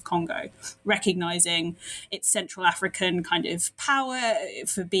independence of Congo, recognizing its Central African kind of power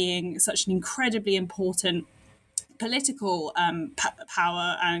for being such an incredibly important political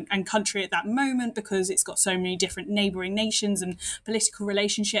power and country at that moment, because it's got so many different neighbouring nations and political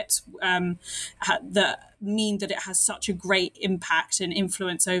relationships that mean that it has such a great impact and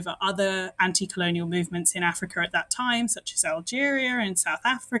influence over other anti-colonial movements in Africa at that time, such as Algeria and South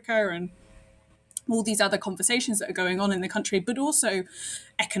Africa and all these other conversations that are going on in the country. But also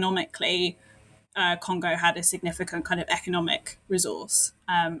economically, Congo had a significant kind of economic resource.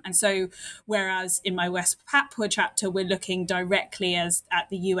 And so whereas in my West Papua chapter, we're looking directly at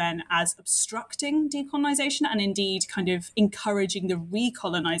the UN as obstructing decolonization and indeed kind of encouraging the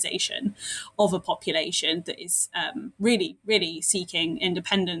recolonization of a population that is really, really seeking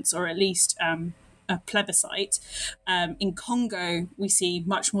independence, or at least a plebiscite. In Congo, we see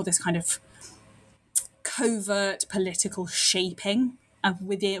much more this kind of covert political shaping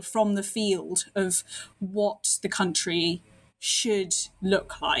from the field of what the country should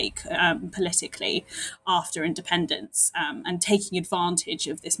look like politically after independence, and taking advantage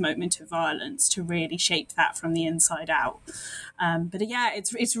of this moment of violence to really shape that from the inside out. But yeah,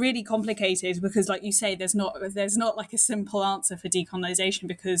 it's really complicated because, like you say, there's not like a simple answer for decolonization,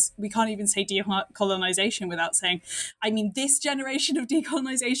 because we can't even say decolonization without saying, I mean, this generation of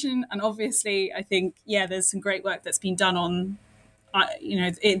decolonization. And obviously, I think, yeah, there's some great work that's been done on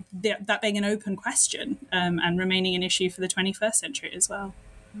that being an open question, and remaining an issue for the 21st century as well.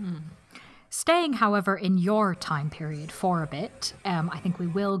 Staying, however, in your time period for a bit, I think we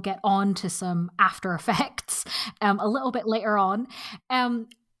will get on to some after effects a little bit later on.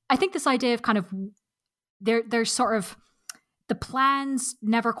 I think this idea of kind of there's sort of the plans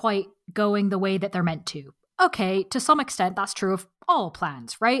never quite going the way that they're meant to. Okay, to some extent, that's true of all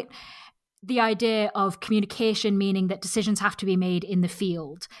plans, right? The idea of communication meaning that decisions have to be made in the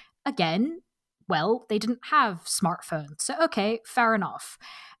field. Again, well, they didn't have smartphones. So, okay, fair enough.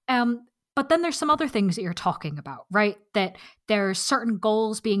 But then there's some other things that you're talking about, right? That there's certain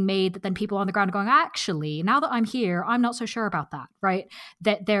goals being made that then people on the ground are going, actually, now that I'm here, I'm not so sure about that, right?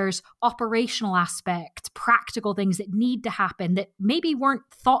 That there's operational aspects, practical things that need to happen that maybe weren't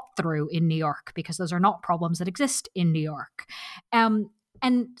thought through in New York, because those are not problems that exist in New York.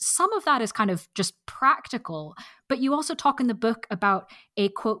 And some of that is kind of just practical, but you also talk in the book about a,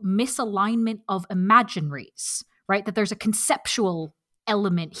 quote, misalignment of imaginaries, right? That there's a conceptual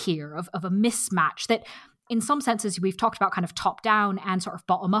element here of a mismatch that in some senses we've talked about kind of top down and sort of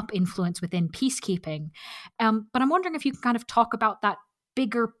bottom up influence within peacekeeping. But I'm wondering if you can kind of talk about that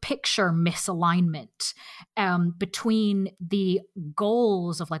bigger picture misalignment between the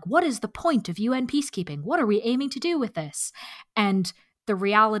goals of like, what is the point of UN peacekeeping? What are we aiming to do with this? And the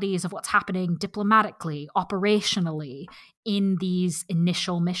realities of what's happening diplomatically, operationally in these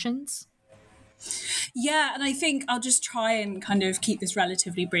initial missions? Yeah, and I think I'll just try and kind of keep this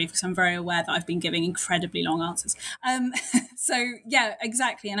relatively brief because I'm very aware that I've been giving incredibly long answers. So yeah,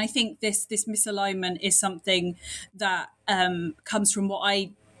 exactly. And I think this misalignment is something that comes from what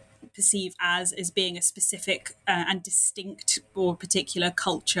I perceive as being a specific and distinct or particular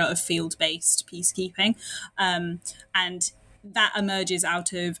culture of field-based peacekeeping. And that emerges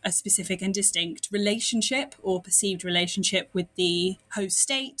out of a specific and distinct relationship or perceived relationship with the host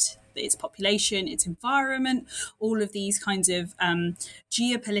state, its population, its environment, all of these kinds of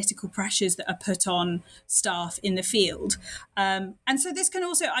geopolitical pressures that are put on staff in the field. And so this can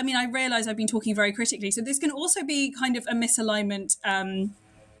also, I mean, I realise I've been talking very critically, so this can also be kind of a misalignment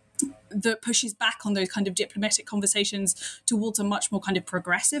that pushes back on those kind of diplomatic conversations towards a much more kind of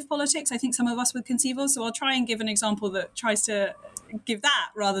progressive politics, I think some of us would conceive of. So I'll try and give an example that tries to give that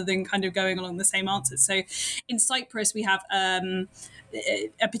rather than kind of going along the same answers. So in Cyprus, we have a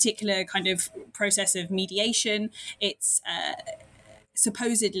particular kind of process of mediation. It's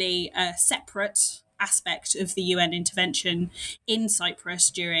supposedly a separate aspect of the UN intervention in Cyprus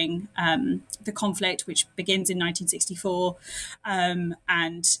during the conflict, which begins in 1964.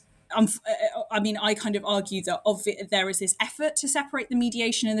 I mean, I kind of argue that there is this effort to separate the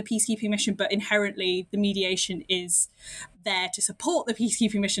mediation and the peacekeeping mission, but inherently the mediation is there to support the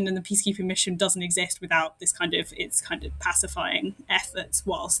peacekeeping mission, and the peacekeeping mission doesn't exist without this kind of pacifying efforts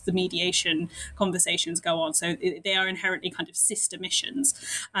whilst the mediation conversations go on. So they are inherently kind of sister missions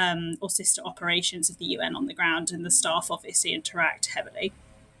or sister operations of the UN on the ground, and the staff obviously interact heavily.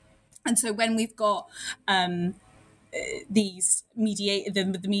 And so when we've got the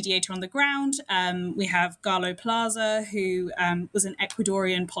mediator on the ground, we have Galo Plaza, who was an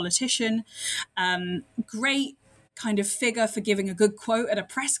Ecuadorian politician, great kind of figure for giving a good quote at a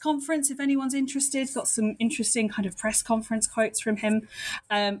press conference, if anyone's interested. Got some interesting kind of press conference quotes from him.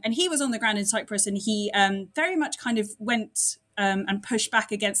 And he was on the ground in Cyprus, and he very much kind of went and pushed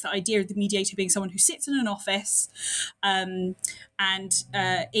back against the idea of the mediator being someone who sits in an office and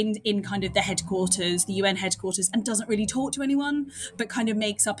in kind of the headquarters, the UN headquarters, and doesn't really talk to anyone, but kind of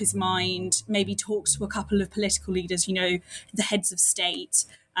makes up his mind, maybe talks to a couple of political leaders, the heads of state,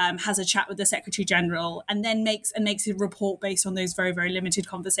 has a chat with the Secretary General, and then makes a report based on those very, very limited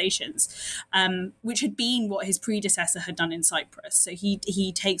conversations, which had been what his predecessor had done in Cyprus. So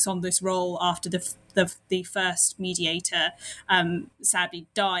he takes on this role after the first mediator sadly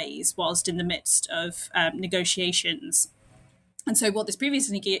dies whilst in the midst of negotiations. And so what this previous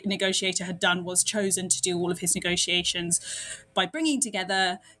negotiator had done was chosen to do all of his negotiations by bringing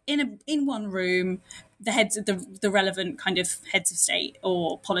together in one room the relevant kind of heads of state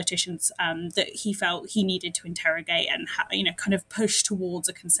or politicians that he felt he needed to interrogate and kind of push towards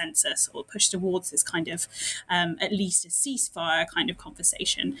a consensus or push towards this kind of at least a ceasefire kind of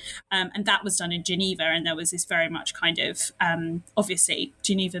conversation, and that was done in Geneva. And there was this very much kind of obviously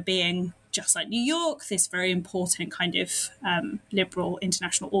Geneva being, just like New York, this very important kind of liberal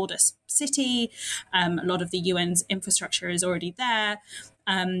international order city. A lot of the UN's infrastructure is already there,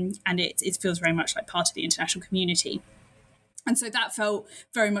 and it feels very much like part of the international community. And so that felt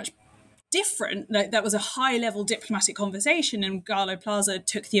very much different. That was a high-level diplomatic conversation, and Galo Plaza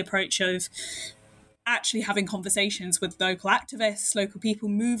took the approach of actually having conversations with local activists, local people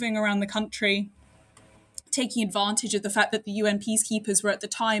moving around the country, taking advantage of the fact that the UN peacekeepers were at the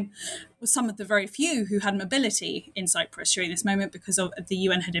time some of the very few who had mobility in Cyprus during this moment, because the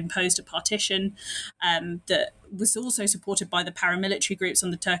UN had imposed a partition that was also supported by the paramilitary groups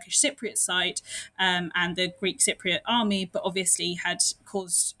on the Turkish Cypriot side and the Greek Cypriot army, but obviously had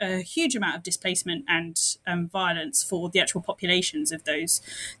caused a huge amount of displacement and violence for the actual populations of those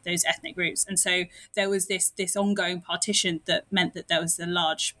ethnic groups. And so there was this ongoing partition that meant that there was a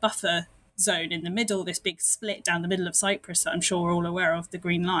large buffer zone in the middle, this big split down the middle of Cyprus that I'm sure we're all aware of, the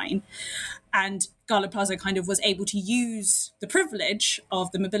Green Line. And Galo Plaza kind of was able to use the privilege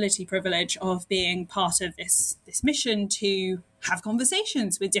of the mobility privilege of being part of this mission to have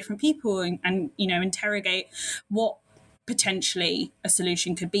conversations with different people and interrogate what potentially a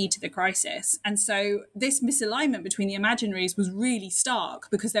solution could be to the crisis. And so this misalignment between the imaginaries was really stark,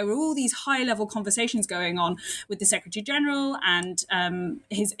 because there were all these high-level conversations going on with the Secretary General and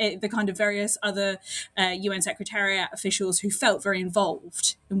the kind of various other UN Secretariat officials who felt very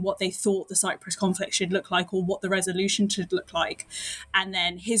involved in what they thought the Cyprus conflict should look like or what the resolution should look like. And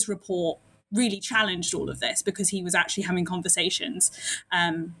then his report really challenged all of this, because he was actually having conversations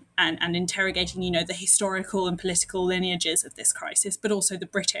and interrogating, the historical and political lineages of this crisis, but also the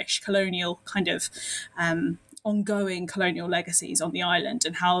British colonial kind of ongoing colonial legacies on the island,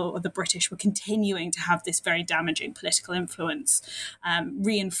 and how the British were continuing to have this very damaging political influence,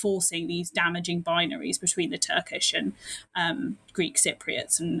 reinforcing these damaging binaries between the Turkish and Greek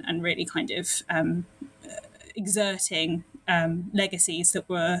Cypriots, and really kind of exerting legacies that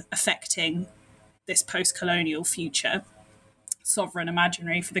were affecting this post-colonial future sovereign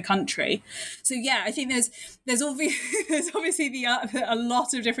imaginary for the country. So yeah, I think there's obviously a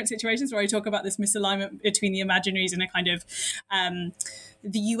lot of different situations where I talk about this misalignment between the imaginaries and a kind of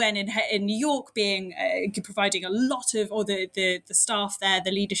the UN in New York being providing a lot of, or the staff there,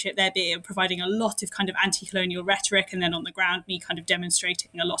 the leadership there providing a lot of kind of anti-colonial rhetoric, and then on the ground me kind of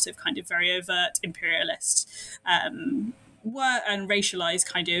demonstrating a lot of kind of very overt imperialist work and racialized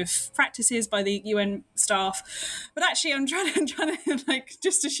kind of practices by the UN staff. But actually I'm trying to like,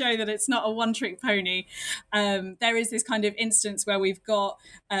 just to show that it's not a one-trick pony, there is this kind of instance where we've got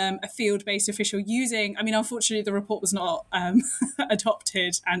a field-based official using, unfortunately the report was not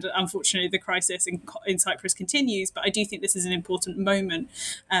adopted, and unfortunately the crisis in Cyprus continues, but I do think this is an important moment,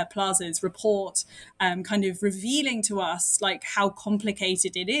 Plaza's report kind of revealing to us like how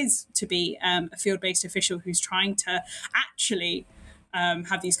complicated it is to be a field-based official who's trying to actually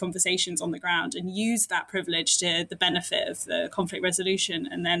have these conversations on the ground and use that privilege to the benefit of the conflict resolution,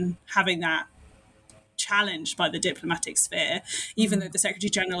 and then having that challenged by the diplomatic sphere. Even though the Secretary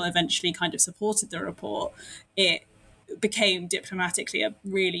General eventually kind of supported the report, it became diplomatically a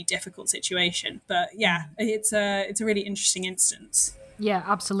really difficult situation. But yeah, it's a really interesting instance. Yeah,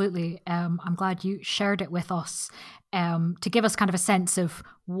 absolutely. I'm glad you shared it with us to give us kind of a sense of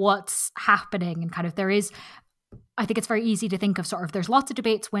what's happening, and kind of I think it's very easy to think of sort of, there's lots of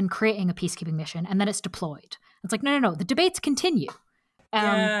debates when creating a peacekeeping mission and then it's deployed. It's like, no, the debates continue.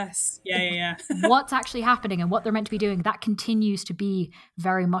 Yes. Yeah. What's actually happening and what they're meant to be doing, that continues to be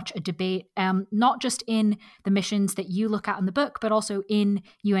very much a debate, not just in the missions that you look at in the book, but also in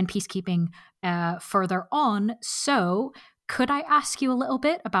UN peacekeeping further on. So could I ask you a little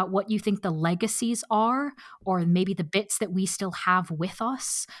bit about what you think the legacies are, or maybe the bits that we still have with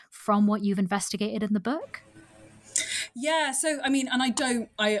us from what you've investigated in the book? Yeah, so and I don't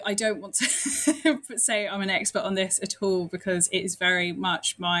want to say I'm an expert on this at all, because it is very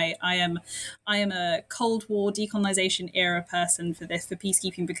much I am a Cold War decolonization era person for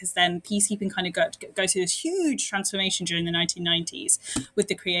peacekeeping, because then peacekeeping kind of go through this huge transformation during the 1990s with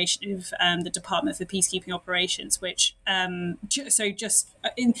the creation of the Department for Peacekeeping Operations, which and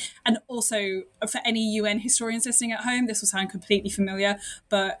also for any UN historians listening at home, this will sound completely familiar,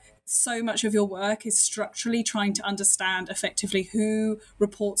 but so much of your work is structurally trying to understand effectively who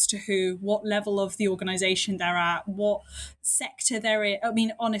reports to who, what level of the organization they're at, what sector they're in. I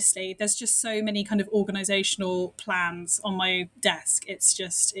mean, honestly, there's just so many kind of organizational plans on my desk.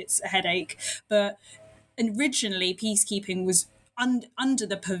 It's a headache. But originally, peacekeeping was under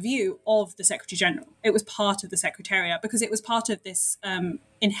the purview of the Secretary General. It was part of the Secretariat because it was part of this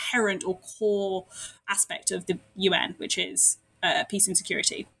inherent or core aspect of the UN, which is peace and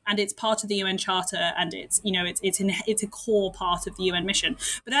security, and it's part of the UN Charter, and it's a core part of the UN mission.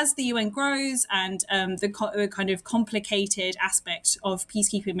 But as the UN grows and the kind of complicated aspect of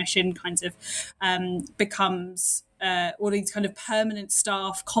peacekeeping mission kind of becomes all these kind of permanent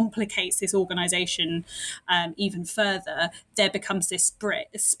staff complicates this organization even further, there becomes this split,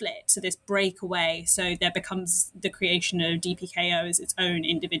 so this breakaway. So there becomes the creation of DPKO as its own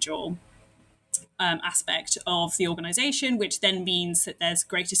individual aspect of the organisation, which then means that there's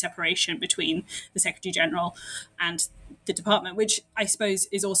greater separation between the Secretary General and the department, which I suppose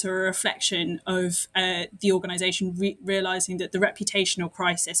is also a reflection of the organisation realising that the reputational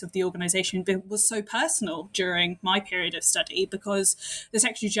crisis of the organisation was so personal during my period of study, because the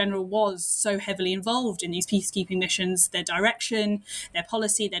Secretary General was so heavily involved in these peacekeeping missions, their direction, their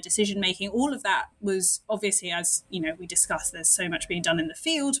policy, their decision making. All of that was obviously, as we discussed, there's so much being done in the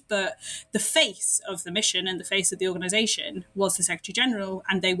field, but the face of the mission and the face of the organisation was the Secretary General,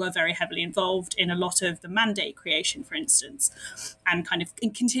 and they were very heavily involved in a lot of the mandate creation, for instance, and kind of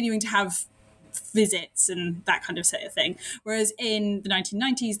continuing to have visits and that kind of sort of thing. Whereas in the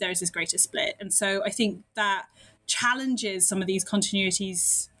 1990s, there is this greater split. And so I think that challenges some of these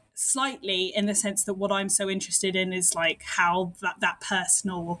continuities slightly, in the sense that what I'm so interested in is like how that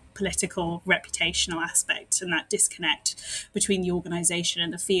personal, political, reputational aspect and that disconnect between the organisation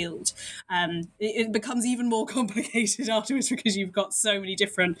and the field, it becomes even more complicated afterwards because you've got so many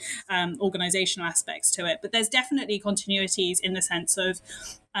different organisational aspects to it. But there's definitely continuities in the sense of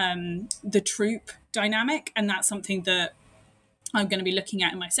the troop dynamic, and that's something that I'm going to be looking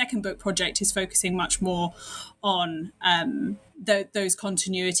at in my second book project, is focusing much more on those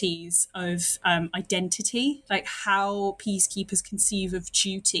continuities of identity, like how peacekeepers conceive of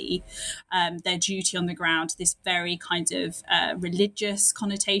duty, their duty on the ground, this very kind of religious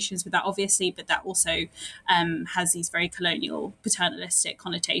connotations with that, obviously, but that also has these very colonial, paternalistic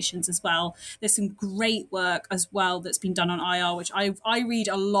connotations as well. There's some great work as well that's been done on IR, which I read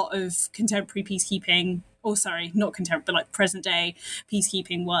a lot of contemporary peacekeeping, not contemporary, but like present day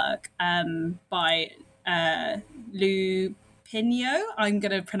peacekeeping work by Lou Pino. I'm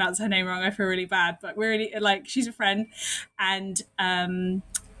going to pronounce her name wrong. I feel really bad, but we're really she's a friend. And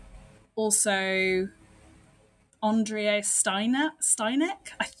also Andrea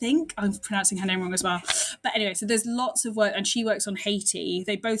Steinek, I think I'm pronouncing her name wrong as well. But anyway, so there's lots of work, and she works on Haiti.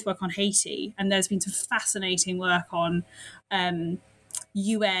 They both work on Haiti, and there's been some fascinating work on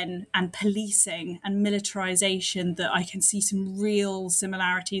UN and policing and militarization that I can see some real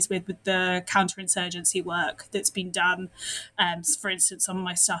similarities with the counterinsurgency work that's been done. For instance, some of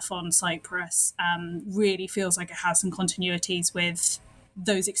my stuff on Cyprus really feels like it has some continuities with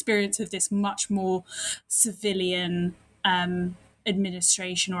those experiences of this much more civilian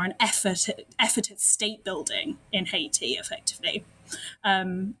administration, or an effort at state building in Haiti, effectively.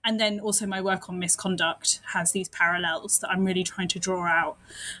 And then also my work on misconduct has these parallels that I'm really trying to draw out.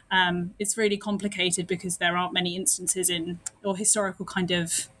 It's really complicated because there aren't many instances or historical kind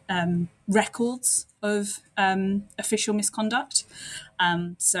of records of official misconduct.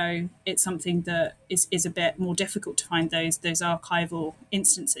 So it's something that is a bit more difficult to find those archival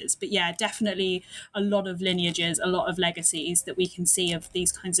instances. But yeah, definitely a lot of lineages, a lot of legacies that we can see of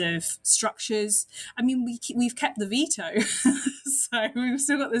these kinds of structures. I mean, we've kept the veto, so we've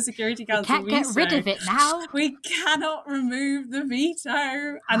still got the Security Council veto. We can't get rid of it now. We cannot remove the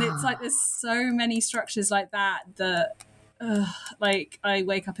veto. And it's like there's so many structures like that I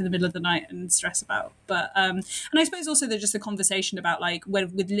wake up in the middle of the night and stress about. But and I suppose also there's just a conversation about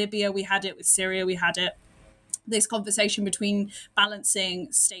with Libya we had it, with Syria we had it, this conversation between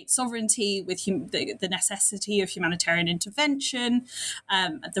balancing state sovereignty with the necessity of humanitarian intervention,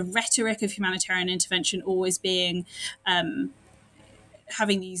 the rhetoric of humanitarian intervention always being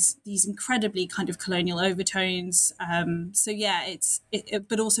having these incredibly kind of colonial overtones. So yeah,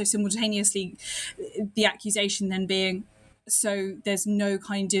 but also simultaneously the accusation then being, so there's no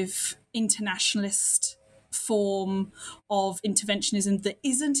kind of internationalist form of interventionism that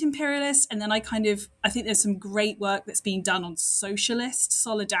isn't imperialist. And then I think there's some great work that's being done on socialist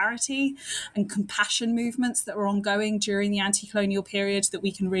solidarity and compassion movements that were ongoing during the anti-colonial period that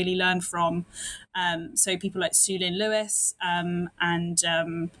we can really learn from. So people like Sue Lynn Lewis and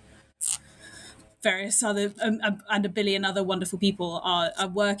various other and a billion other wonderful people are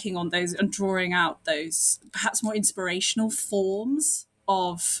working on those and drawing out those perhaps more inspirational forms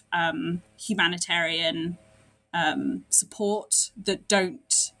of humanitarian support that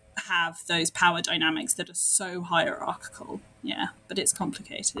don't have those power dynamics that are so hierarchical. Yeah, but it's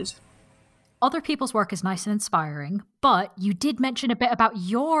complicated. Other people's work is nice and inspiring, but you did mention a bit about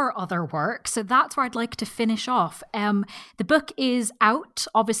your other work, so that's where I'd like to finish off. The book is out.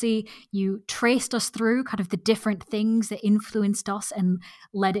 Obviously, you traced us through kind of the different things that influenced us and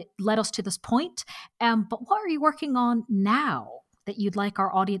led us to this point. But what are you working on now that you'd like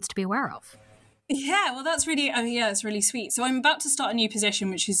our audience to be aware of? Yeah, well, that's really, it's really sweet. So I'm about to start a new position,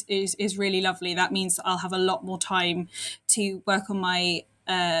 which is really lovely. That means that I'll have a lot more time to work on my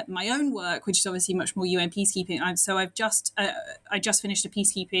own work, which is obviously much more UN peacekeeping. So I just finished a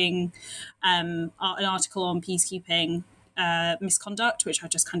peacekeeping, an article on peacekeeping misconduct, which I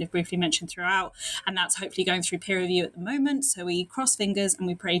just kind of briefly mentioned throughout, and that's hopefully going through peer review at the moment. So we cross fingers and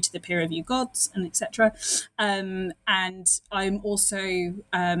we pray to the peer review gods and etc. And I'm also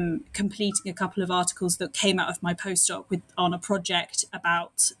completing a couple of articles that came out of my postdoc on a project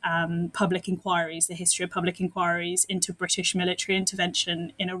about public inquiries, the history of public inquiries into British military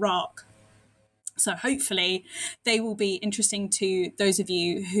intervention in Iraq. So hopefully they will be interesting to those of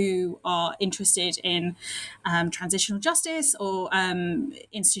you who are interested in transitional justice or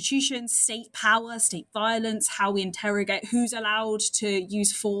institutions, state power, state violence, how we interrogate who's allowed to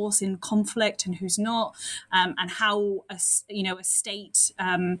use force in conflict and who's not, and how a state,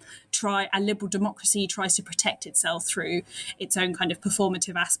 a liberal democracy tries to protect itself through its own kind of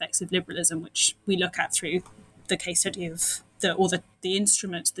performative aspects of liberalism, which we look at through the case study of the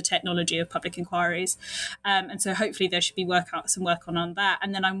instrument, the technology of public inquiries. And so hopefully there should be some work on that.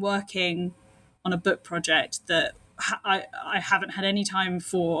 And then I'm working on a book project that I haven't had any time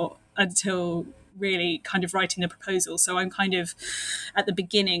for until really kind of writing the proposal. So I'm kind of at the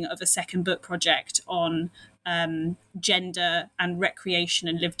beginning of a second book project on gender and recreation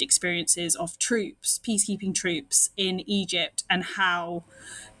and lived experiences of troops, peacekeeping troops in Egypt, and how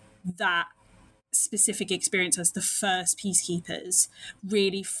that specific experience as the first peacekeepers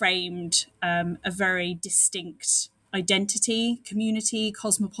really framed a very distinct identity, community,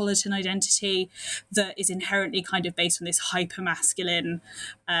 cosmopolitan identity that is inherently kind of based on this hyper-masculine,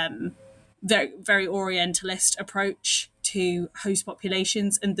 very, very Orientalist approach to host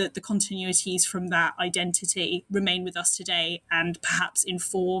populations, and that the continuities from that identity remain with us today and perhaps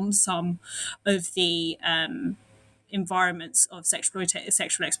inform some of the environments of sexual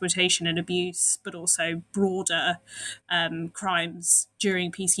exploitation and abuse, but also broader crimes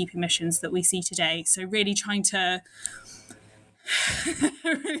during peacekeeping missions that we see today. So really trying to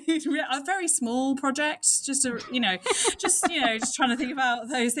a very small project, just trying to think about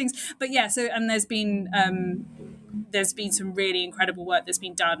those things. But yeah, so and there's been some really incredible work that's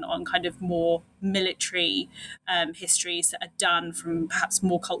been done on kind of more military histories that are done from perhaps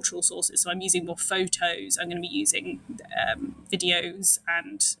more cultural sources. So I'm using more photos. I'm going to be using videos,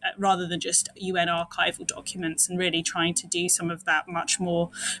 and rather than just UN archival documents, and really trying to do some of that much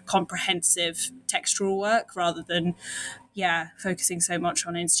more comprehensive textual work rather than focusing so much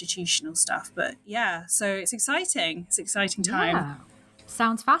on institutional stuff. But so it's exciting. It's an exciting time. Yeah.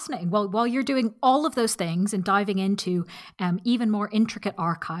 Sounds fascinating. Well, while you're doing all of those things and diving into even more intricate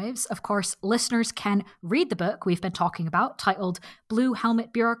archives, of course, listeners can read the book we've been talking about, titled Blue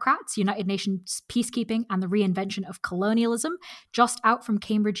Helmet Bureaucrats, United Nations Peacekeeping and the Reinvention of Colonialism, just out from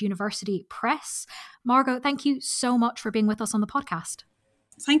Cambridge University Press. Margot, thank you so much for being with us on the podcast.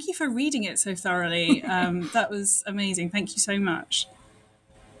 Thank you for reading it so thoroughly. That was amazing. Thank you so much.